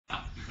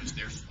because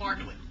they're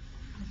sparkling.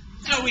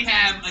 So we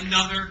have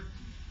another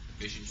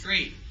efficient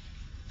trade.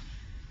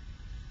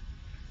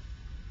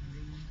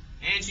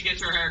 And she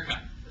gets her hair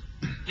cut.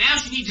 Now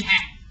she needs a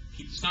hat.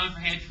 Keep the sun for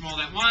head from all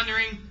that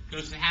wandering.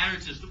 Goes to the hatter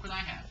and says, look what I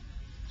have.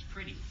 It's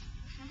pretty.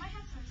 And my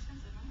hats are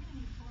expensive. I'm going to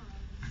need 4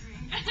 rather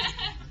than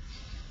 3.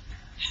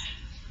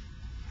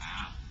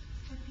 Wow.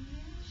 Could be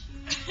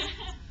an issue.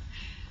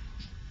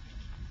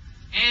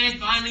 And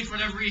finally, for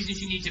whatever reason,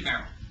 she needs a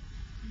barrel.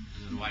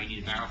 I don't know why you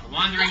need a barrel for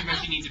wandering, but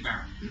she needs a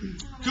barrel.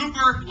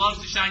 Cooper loves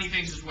the shiny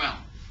things as well.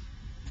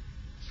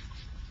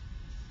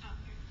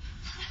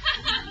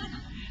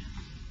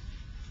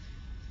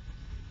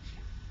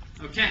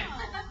 Okay.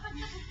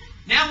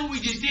 Now what we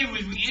just did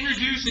was we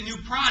introduced a new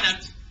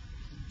product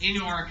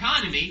into our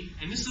economy,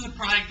 and this is a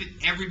product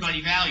that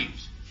everybody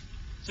values.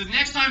 So the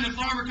next time the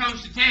farmer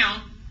comes to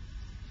town,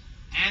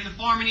 and the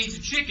farmer needs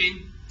a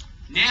chicken,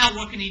 now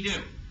what can he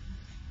do?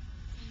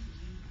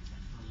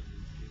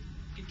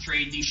 He can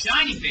trade these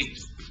shiny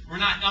things. Or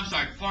not, I'm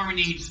sorry, the farmer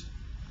needs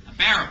a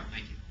barrel.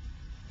 Thank you.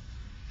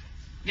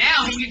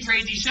 Now he can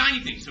trade these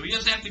shiny things. So he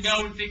doesn't have to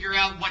go and figure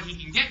out what he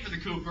can get for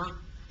the Cooper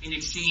in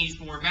exchange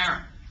for a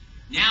barrel.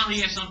 Now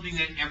he has something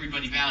that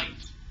everybody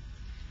values.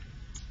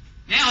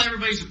 Now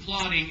everybody's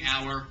applauding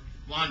our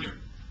wanderer.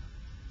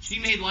 She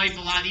made life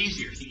a lot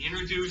easier. She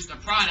introduced a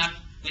product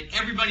that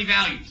everybody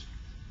values.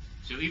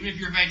 So even if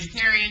you're a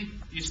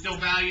vegetarian, you still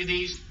value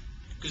these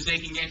because they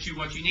can get you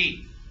what you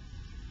need.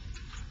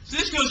 So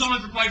this goes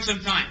on for quite some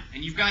time.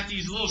 And you've got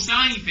these little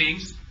shiny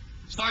things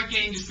start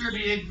getting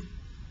distributed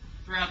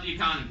throughout the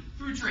economy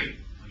through trade.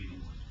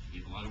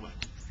 Give a lot away.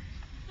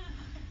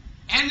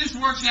 And this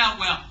works out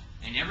well.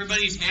 And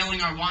everybody's hailing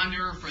our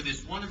wanderer for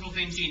this wonderful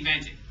thing she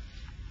invented.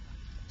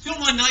 Till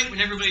one night when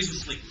everybody's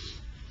asleep.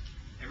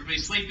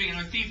 Everybody's sleeping and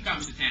our thief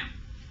comes to town.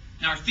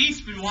 Now our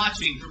thief's been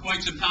watching for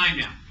quite some time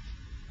now.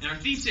 And our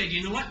thief said,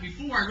 you know what,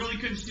 before I really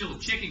couldn't steal a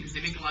chicken because they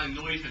make a lot of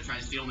noise when I try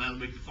to steal them out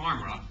and wake the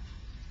farmer up.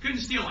 Couldn't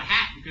steal a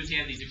hat because he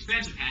had these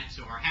expensive hats,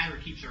 so our hatter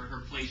keeps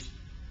her place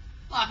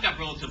locked up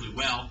relatively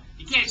well.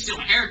 You can't steal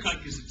a haircut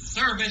because it's a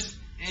service,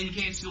 and you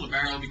can't steal a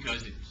barrel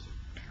because it's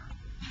a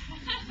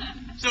barrel.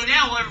 So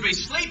now while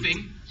everybody's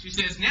sleeping, she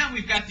says, now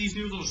we've got these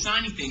new little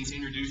shiny things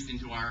introduced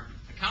into our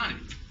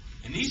economy.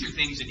 And these are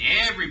things that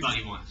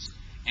everybody wants.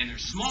 And they're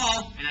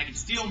small, and I can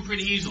steal them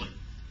pretty easily.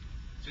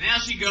 So now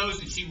she goes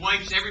and she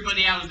wipes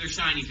everybody out of their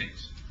shiny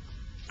things.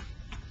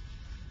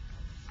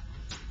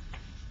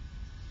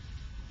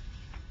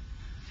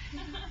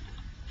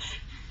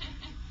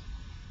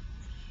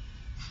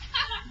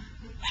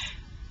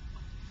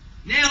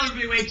 Now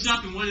everybody wakes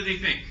up, and what do they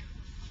think?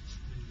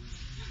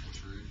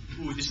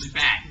 Ooh, this is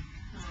bad.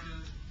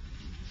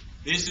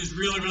 This is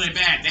really, really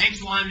bad.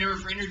 Thanks, Wanderer,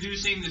 for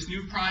introducing this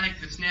new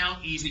product that's now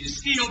easy to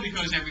steal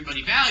because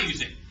everybody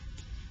values it.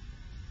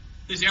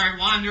 This Eric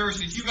Wanderer,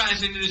 since you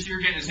guys into this,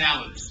 you're getting us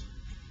out of this.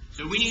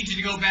 So we need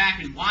you to go back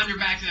and wander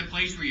back to that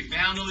place where you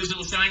found all these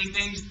little shiny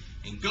things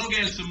and go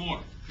get us some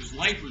more. Because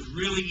life was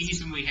really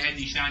easy when we had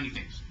these shiny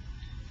things.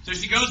 So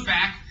she goes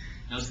back.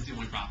 Now this is the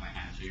only prop I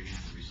have, so you're going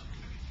to have to recycle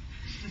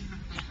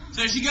it.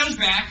 So she goes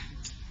back.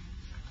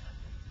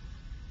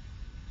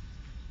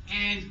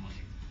 And I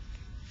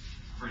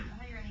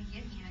thought you were going to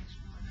give me an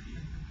extra one.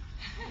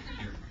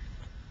 here.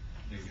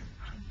 There you go.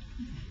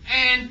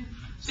 And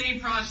same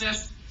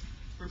process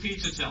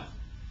repeats itself.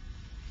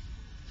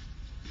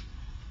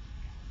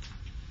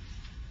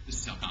 This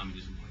is how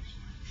communism works.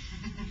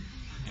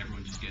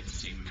 Everyone just gets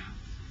the same amount.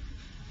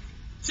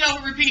 So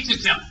it repeats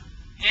itself.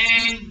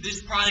 And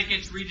this product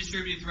gets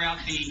redistributed throughout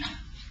the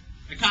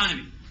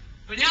economy.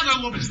 But now they're a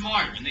little bit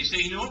smarter. And they say,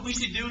 you know what we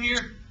should do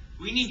here?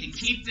 We need to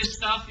keep this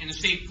stuff in a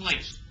safe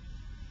place.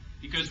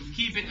 Because if we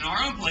keep it in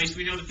our own place,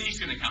 we know the thief's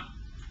going to come.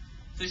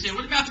 So they say,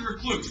 what about the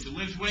recluse who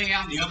lives way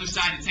out on the other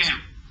side of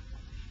town?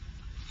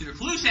 The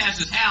recluse has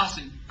this house,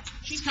 and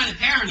she's kind of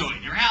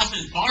paranoid. Her house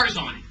has bars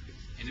on it.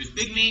 And there's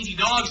big mangy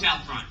dogs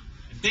out front.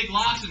 And big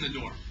locks in the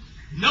door.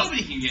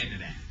 Nobody can get into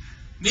that.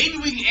 Maybe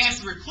we can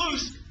ask the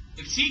recluse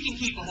if she can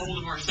keep a hold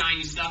of our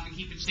shiny stuff and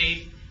keep it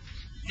safe,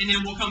 and then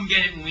we'll come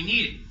get it when we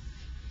need it.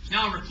 So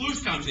now a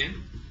recluse comes in,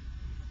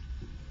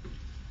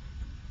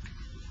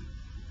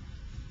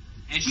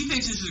 and she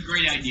thinks this is a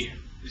great idea.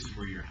 This is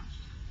where your house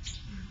is.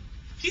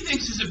 She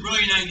thinks this is a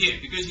brilliant idea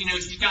because, you know,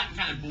 she's gotten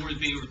kind of bored of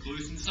being a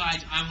recluse and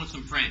decides, I want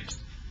some friends.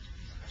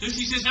 So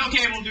she says,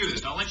 okay, we'll do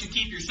this. I'll let you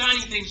keep your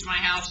shiny things in my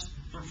house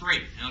for free,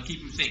 and I'll keep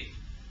them safe.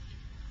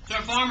 So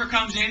a farmer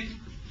comes in.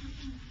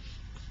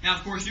 Now,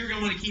 of course, you're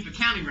going to want to keep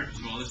accounting records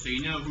of all this so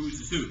you know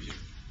who's the who's here.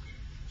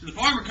 So the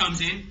farmer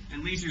comes in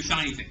and leaves your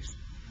shiny things.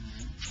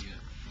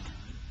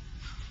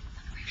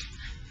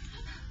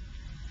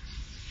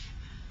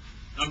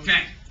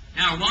 Okay.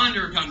 Now a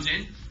wanderer comes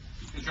in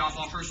and drops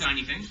off her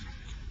shiny things.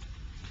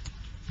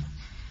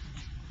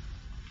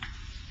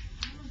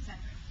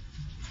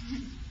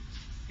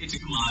 It's a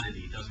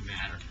commodity. It doesn't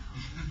matter.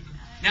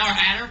 Now our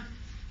hatter.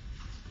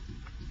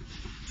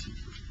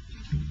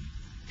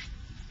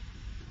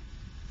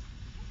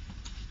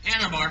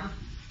 And our barber.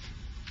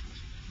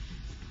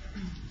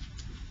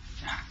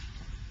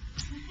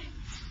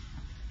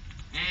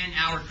 and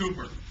our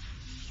Cooper.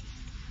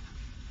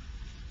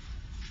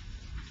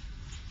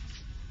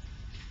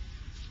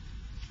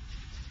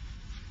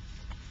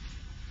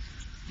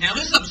 Now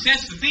this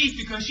upsets the thief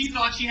because she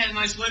thought she had a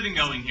nice living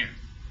going here.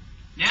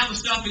 Now the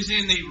stuff is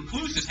in the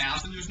recluse's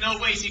house and there's no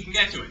way she can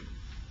get to it.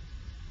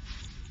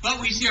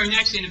 But we see our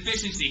next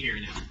inefficiency here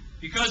now.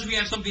 Because we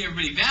have something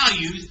everybody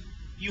values,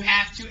 you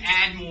have to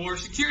add more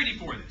security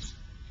for this.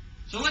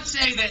 So let's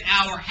say that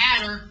our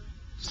hatter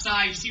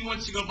decides she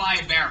wants to go buy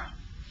a barrel.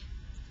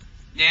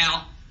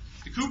 Now,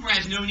 the Cooper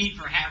has no need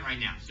for a hat right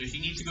now, so she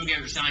needs to go get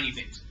her shiny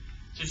things.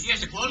 So she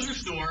has to close her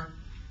store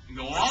and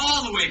go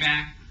all the way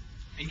back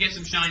and get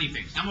some shiny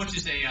things. How much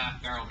is a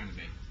barrel going to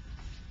be?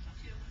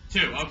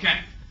 Two, okay.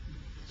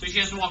 So she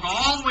has to walk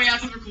all the way out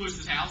to the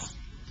recluse's house,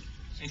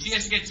 and she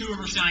has to get 2 of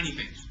her shiny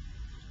things.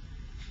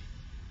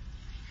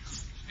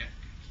 Okay.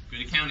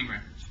 Good accounting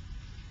records.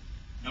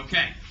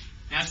 Okay.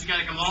 Now she's got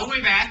to come all the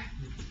way back.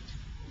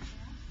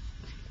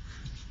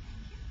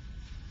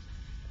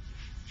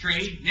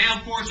 Trade. Now,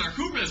 of course, our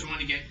Cooper doesn't want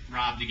to get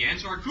robbed again,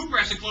 so our Cooper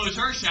has to close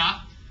her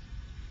shop,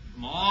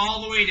 come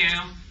all the way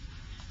down.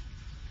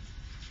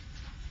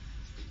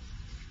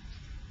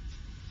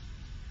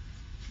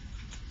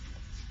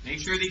 Make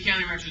sure the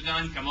accounting records are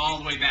done, come all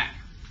the way back.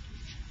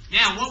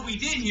 Now, what we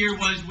did here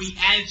was we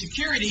added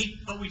security,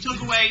 but we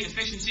took away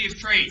efficiency of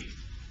trade.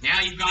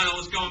 Now you've got all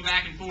this going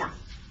back and forth.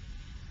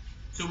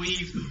 So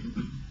we've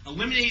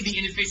eliminated the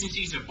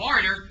inefficiencies of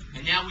barter,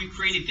 and now we've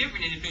created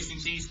different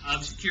inefficiencies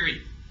of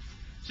security.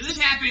 So this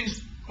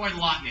happens quite a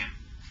lot now.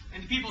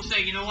 And people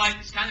say, you know what,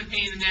 it's kind of a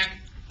pain in the neck,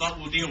 but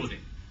we'll deal with it.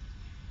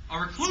 A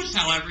recluse,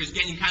 however, is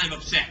getting kind of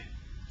upset.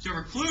 So a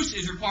recluse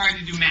is required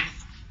to do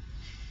math.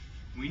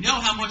 We know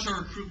how much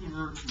our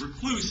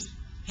recluse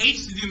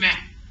hates to do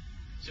math.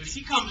 So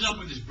she comes up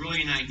with this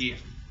brilliant idea.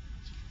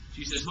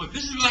 She says, look,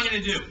 this is what I'm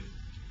going to do.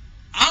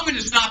 I'm going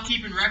to stop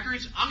keeping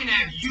records. I'm going to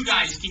have you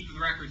guys keep the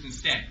records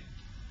instead.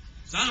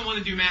 So I don't want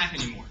to do math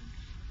anymore.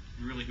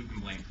 And really, who can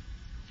blame her?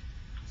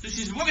 So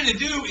she says, what I'm going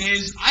to do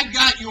is, I've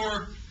got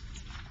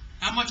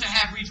how much I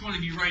have for each one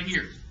of you right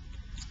here.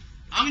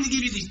 I'm going to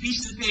give you these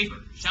pieces of paper,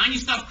 shiny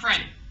stuff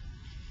credit,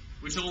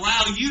 which will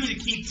allow you to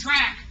keep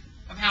track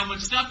of how much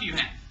stuff you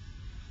have.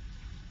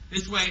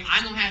 This way,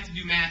 I don't have to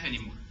do math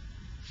anymore.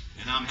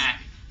 And I'm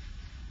happy.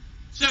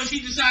 So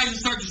she decided to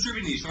start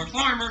distributing these. So our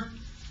farmer,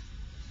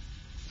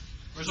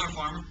 where's our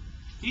farmer?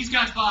 He's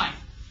got 5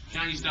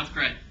 shiny stuff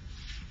credit.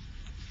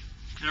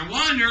 And our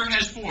wanderer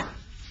has 4.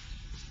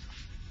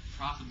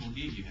 Profitable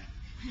gig you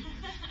have.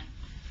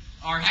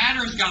 Our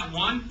hatter's got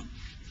 1.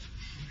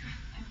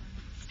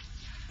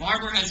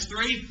 Barber has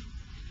 3.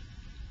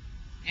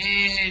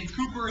 And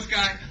Cooper's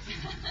got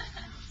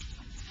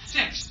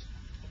 6.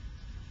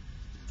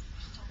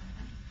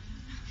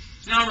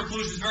 So now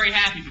Recluse is very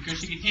happy because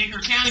she can take her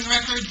accounting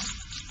records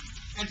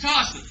and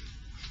toss them.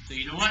 So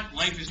you know what?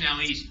 Life is now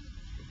easy.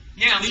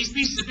 Now, these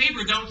pieces of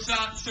paper don't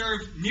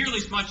serve nearly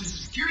as much as a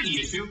security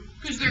issue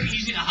because they're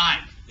easy to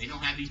hide. They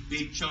don't have these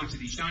big chunks of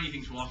these shiny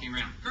things walking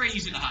around. Very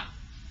easy to hide.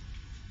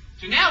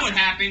 So now what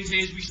happens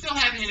is we still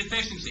have an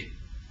inefficiency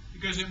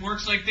because it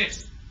works like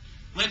this.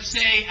 Let's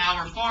say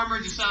our farmer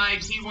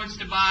decides he wants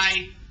to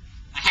buy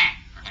a hat.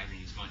 Our hat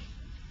needs money.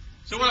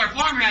 So what our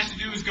farmer has to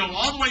do is go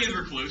all the way to the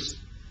recluse.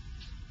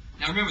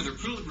 Now remember, the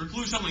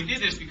recluse only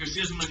did this because she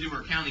doesn't want to do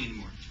her accounting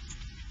anymore.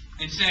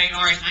 And say,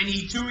 all right, I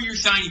need 2 of your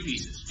shiny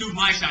pieces. 2 of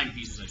my shiny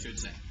pieces, I should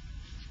say.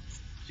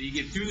 So you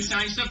get 2 of the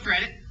shiny stuff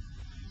credit.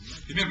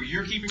 Remember,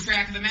 you're keeping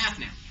track of the math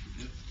now.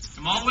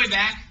 Come all the way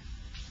back.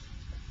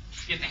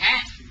 Get the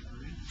hat.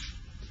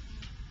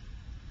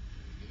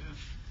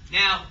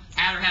 Now,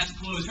 Hatter has to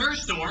close her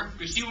store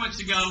because she wants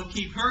to go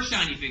keep her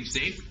shiny things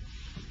safe.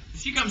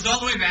 She comes all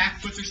the way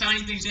back, puts her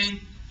shiny things in,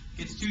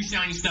 gets 2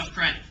 shiny stuff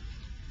credit.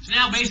 So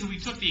now basically we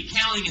took the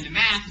accounting and the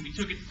math and we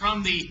took it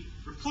from the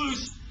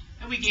recluse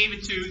and we gave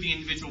it to the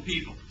individual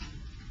people.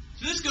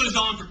 So this goes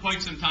on for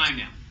quite some time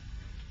now,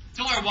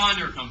 until our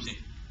wanderer comes in.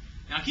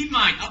 Now keep in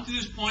mind, up to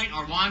this point,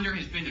 our wanderer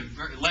has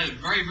led a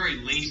very,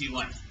 very lazy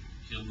life.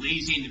 She's a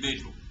lazy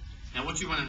individual. Now what you want to